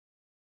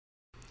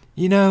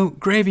You know,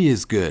 gravy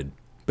is good,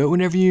 but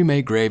whenever you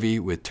make gravy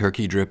with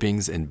turkey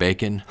drippings and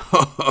bacon,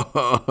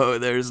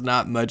 there's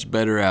not much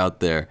better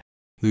out there.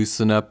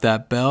 Loosen up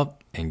that belt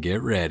and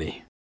get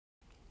ready.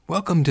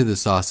 Welcome to the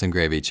Sauce and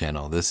Gravy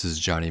channel. This is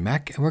Johnny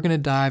Mac, and we're going to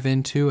dive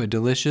into a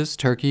delicious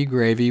turkey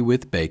gravy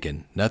with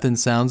bacon. Nothing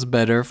sounds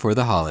better for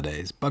the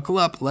holidays. Buckle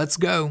up, let's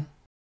go.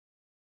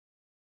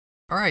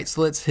 Alright,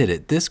 so let's hit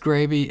it. This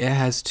gravy, it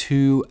has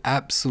two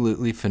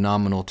absolutely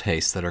phenomenal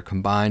tastes that are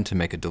combined to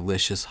make a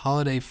delicious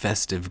holiday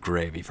festive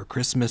gravy for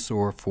Christmas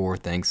or for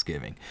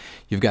Thanksgiving.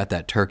 You've got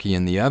that turkey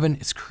in the oven,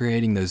 it's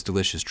creating those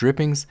delicious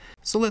drippings.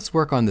 So let's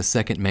work on the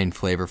second main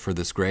flavor for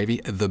this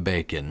gravy, the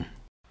bacon.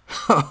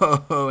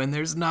 Oh, and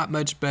there's not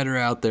much better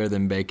out there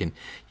than bacon.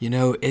 You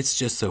know, it's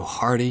just so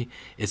hearty,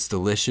 it's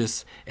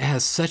delicious, it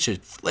has such a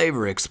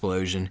flavor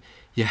explosion.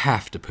 You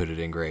have to put it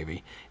in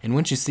gravy. And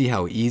once you see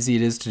how easy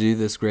it is to do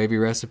this gravy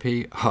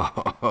recipe,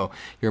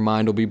 your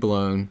mind will be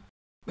blown.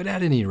 But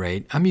at any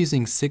rate, I'm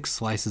using 6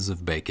 slices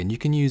of bacon. You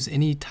can use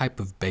any type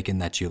of bacon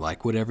that you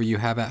like. Whatever you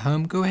have at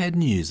home, go ahead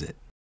and use it.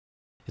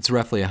 It's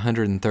roughly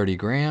 130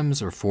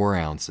 grams or 4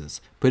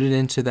 ounces. Put it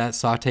into that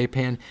saute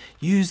pan.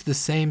 Use the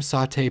same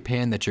saute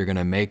pan that you're going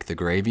to make the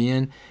gravy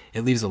in.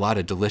 It leaves a lot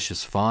of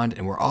delicious fond,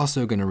 and we're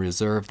also going to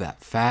reserve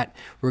that fat.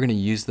 We're going to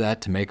use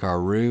that to make our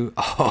roux.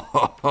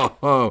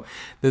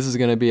 This is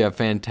going to be a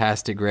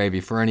fantastic gravy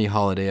for any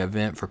holiday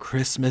event, for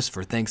Christmas,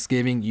 for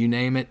Thanksgiving, you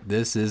name it.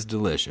 This is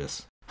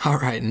delicious.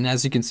 Alright, and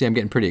as you can see, I'm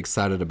getting pretty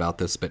excited about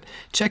this, but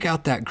check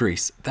out that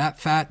grease. That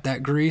fat,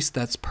 that grease,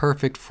 that's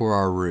perfect for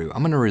our roux.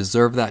 I'm going to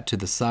reserve that to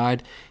the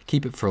side,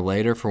 keep it for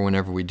later for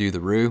whenever we do the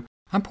roux.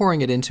 I'm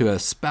pouring it into a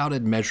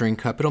spouted measuring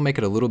cup. It'll make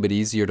it a little bit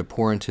easier to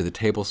pour into the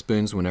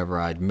tablespoons whenever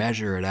I'd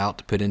measure it out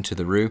to put into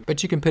the roux.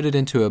 But you can put it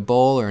into a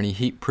bowl or any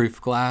heat-proof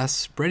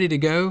glass, ready to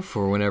go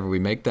for whenever we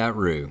make that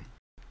roux.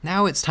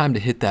 Now it's time to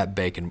hit that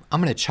bacon.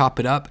 I'm going to chop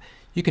it up.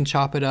 You can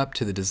chop it up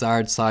to the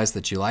desired size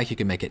that you like. You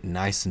can make it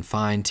nice and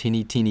fine,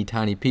 teeny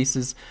tiny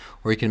pieces,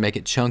 or you can make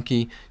it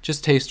chunky,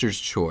 just taster's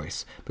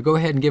choice. But go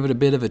ahead and give it a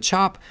bit of a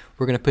chop.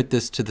 We're going to put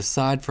this to the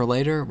side for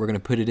later. We're going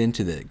to put it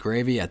into the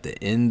gravy at the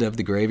end of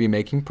the gravy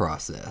making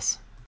process.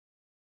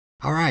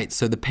 Alright,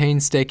 so the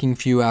painstaking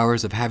few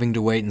hours of having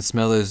to wait and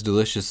smell those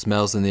delicious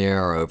smells in the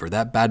air are over.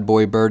 That bad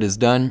boy bird is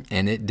done,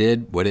 and it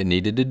did what it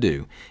needed to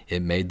do.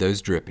 It made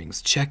those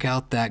drippings. Check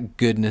out that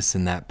goodness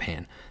in that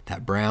pan.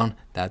 That brown,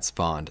 that's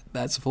fond.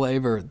 That's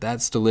flavor,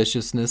 that's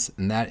deliciousness,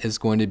 and that is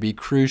going to be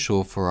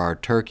crucial for our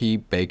turkey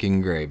bacon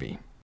gravy.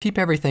 Keep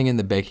everything in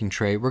the baking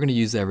tray. We're going to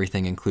use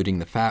everything, including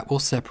the fat. We'll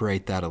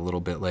separate that a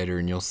little bit later,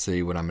 and you'll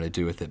see what I'm going to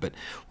do with it. But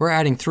we're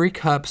adding 3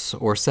 cups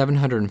or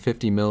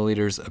 750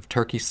 milliliters of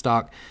turkey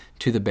stock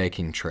to the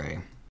baking tray.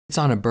 It's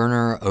on a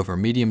burner over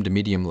medium to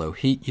medium-low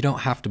heat. You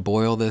don't have to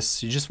boil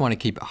this. You just want to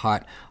keep it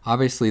hot.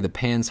 Obviously, the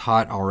pan's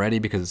hot already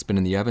because it's been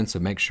in the oven, so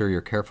make sure you're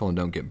careful and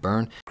don't get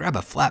burned. Grab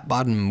a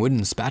flat-bottom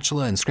wooden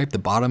spatula and scrape the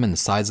bottom and the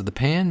sides of the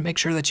pan. Make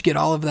sure that you get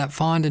all of that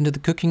fond into the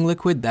cooking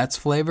liquid. That's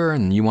flavor,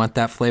 and you want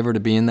that flavor to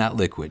be in that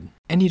liquid.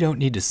 And you don't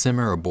need to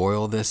simmer or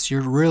boil this.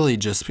 You're really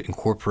just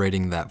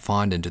incorporating that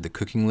fond into the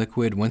cooking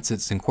liquid. Once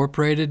it's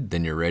incorporated,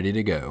 then you're ready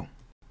to go.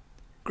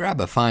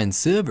 Grab a fine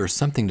sieve or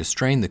something to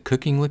strain the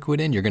cooking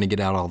liquid in. You're going to get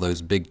out all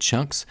those big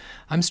chunks.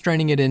 I'm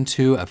straining it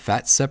into a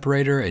fat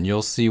separator, and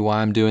you'll see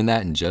why I'm doing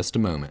that in just a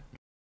moment.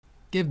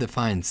 Give the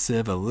fine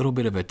sieve a little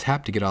bit of a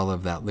tap to get all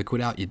of that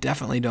liquid out. You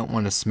definitely don't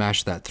want to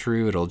smash that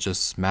through. It'll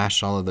just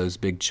smash all of those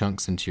big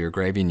chunks into your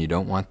gravy, and you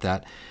don't want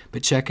that.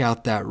 But check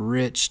out that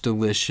rich,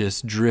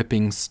 delicious,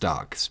 dripping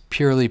stock. It's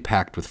purely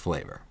packed with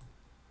flavor.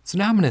 So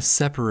now I'm going to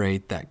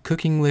separate that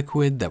cooking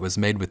liquid that was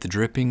made with the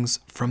drippings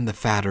from the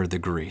fat or the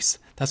grease.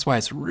 That's why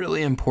it's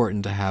really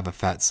important to have a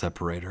fat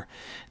separator.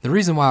 The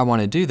reason why I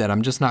want to do that,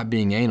 I'm just not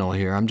being anal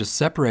here. I'm just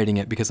separating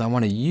it because I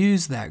want to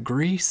use that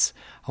grease.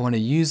 I want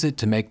to use it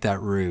to make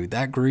that roux.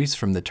 That grease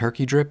from the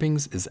turkey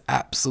drippings is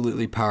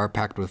absolutely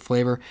power-packed with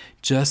flavor,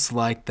 just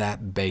like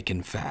that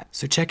bacon fat.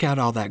 So check out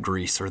all that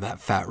grease or that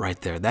fat right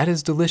there. That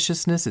is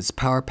deliciousness. It's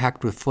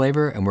power-packed with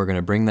flavor, and we're going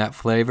to bring that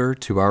flavor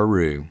to our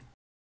roux.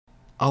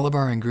 All of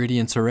our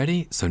ingredients are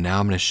ready, so now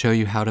I'm going to show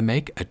you how to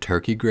make a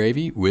turkey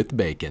gravy with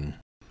bacon.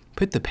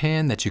 Put the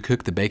pan that you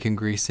cook the bacon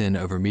grease in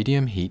over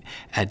medium heat.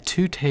 Add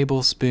 2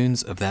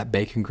 tablespoons of that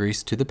bacon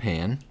grease to the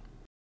pan.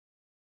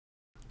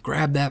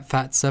 Grab that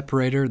fat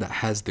separator that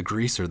has the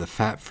grease or the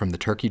fat from the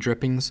turkey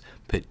drippings.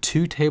 Put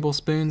 2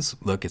 tablespoons.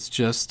 Look, it's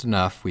just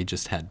enough. We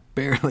just had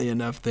barely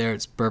enough there.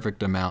 It's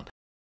perfect amount.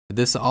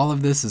 All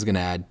of this is going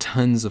to add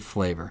tons of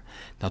flavor.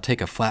 Now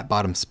take a flat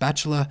bottom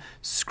spatula,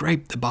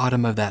 scrape the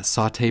bottom of that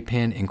saute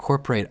pan,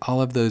 incorporate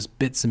all of those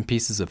bits and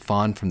pieces of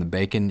fond from the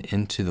bacon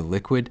into the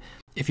liquid.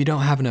 If you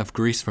don't have enough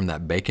grease from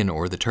that bacon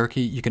or the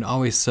turkey, you can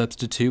always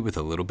substitute with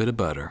a little bit of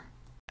butter.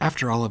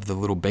 After all of the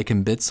little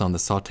bacon bits on the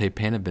saute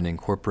pan have been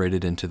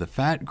incorporated into the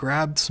fat,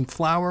 grab some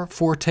flour,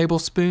 4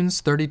 tablespoons,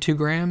 32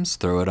 grams,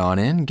 throw it on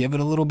in, give it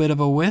a little bit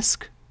of a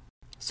whisk.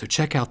 So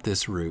check out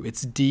this roux.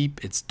 It's deep,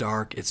 it's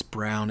dark, it's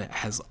brown, it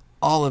has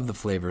all of the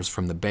flavors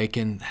from the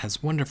bacon,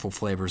 has wonderful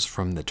flavors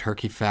from the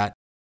turkey fat.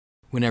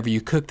 Whenever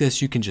you cook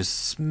this, you can just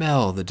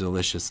smell the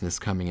deliciousness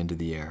coming into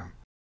the air.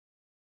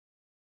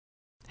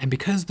 And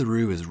because the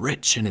roux is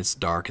rich and it's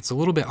dark, it's a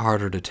little bit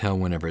harder to tell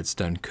whenever it's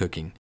done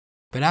cooking.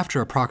 But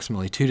after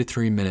approximately 2 to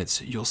 3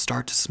 minutes, you'll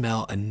start to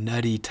smell a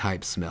nutty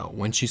type smell.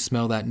 Once you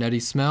smell that nutty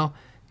smell,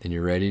 then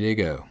you're ready to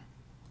go.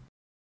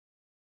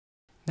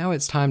 Now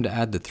it's time to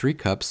add the 3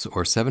 cups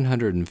or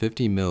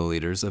 750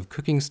 milliliters of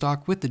cooking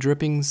stock with the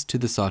drippings to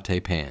the saute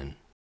pan.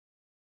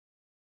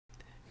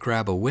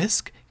 Grab a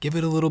whisk, give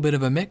it a little bit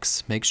of a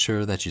mix, make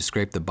sure that you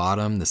scrape the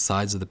bottom, the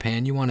sides of the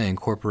pan. You want to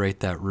incorporate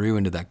that roux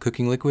into that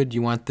cooking liquid.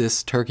 You want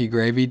this turkey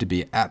gravy to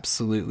be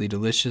absolutely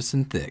delicious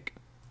and thick.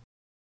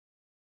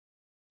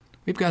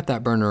 We've got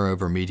that burner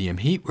over medium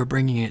heat. We're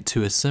bringing it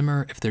to a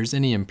simmer. If there's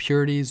any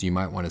impurities, you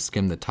might want to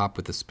skim the top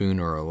with a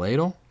spoon or a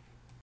ladle.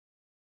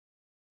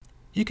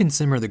 You can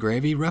simmer the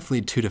gravy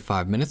roughly 2 to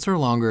 5 minutes or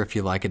longer if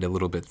you like it a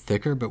little bit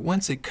thicker, but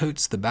once it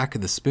coats the back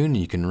of the spoon,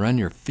 you can run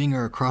your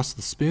finger across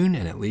the spoon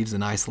and it leaves a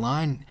nice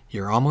line.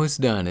 You're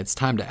almost done. It's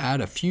time to add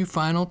a few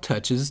final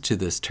touches to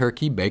this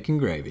turkey bacon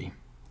gravy.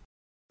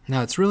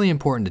 Now it's really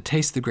important to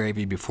taste the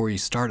gravy before you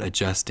start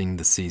adjusting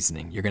the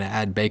seasoning. You're going to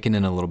add bacon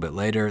in a little bit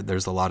later.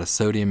 There's a lot of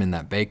sodium in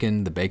that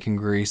bacon, the bacon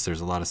grease. There's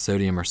a lot of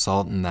sodium or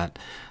salt in that,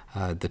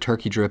 the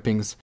turkey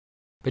drippings.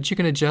 But you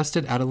can adjust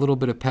it, add a little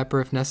bit of pepper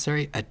if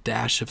necessary, a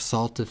dash of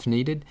salt if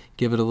needed,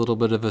 give it a little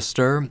bit of a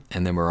stir,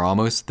 and then we're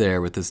almost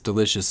there with this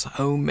delicious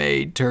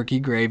homemade turkey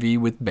gravy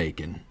with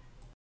bacon.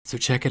 So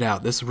check it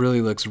out. This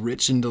really looks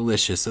rich and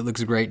delicious. It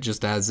looks great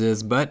just as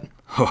is, but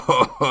ho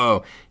ho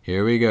ho,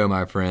 here we go,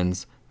 my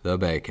friends, the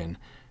bacon.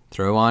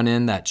 Throw on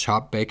in that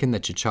chopped bacon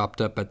that you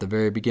chopped up at the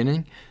very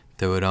beginning.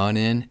 Throw it on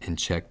in and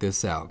check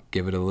this out.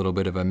 Give it a little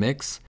bit of a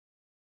mix.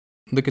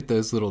 Look at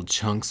those little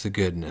chunks of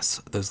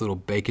goodness, those little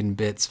bacon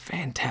bits,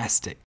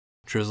 fantastic.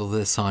 Drizzle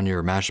this on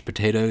your mashed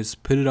potatoes,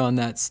 put it on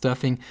that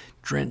stuffing,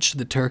 drench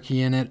the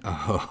turkey in it. Oh,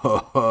 ho, ho,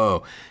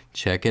 ho.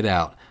 Check it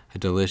out. A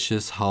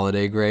delicious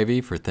holiday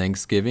gravy for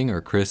Thanksgiving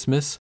or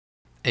Christmas.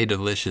 A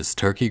delicious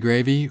turkey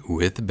gravy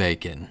with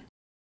bacon.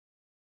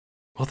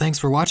 Well, thanks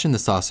for watching the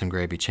Sauce and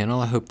Gravy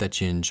channel. I hope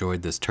that you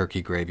enjoyed this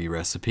turkey gravy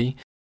recipe.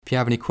 If you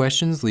have any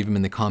questions, leave them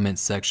in the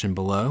comments section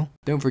below.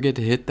 Don't forget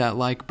to hit that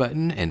like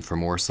button, and for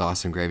more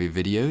Sauce and Gravy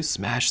videos,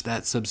 smash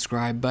that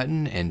subscribe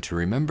button, and to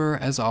remember,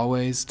 as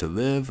always, to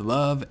live,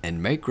 love,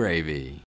 and make gravy.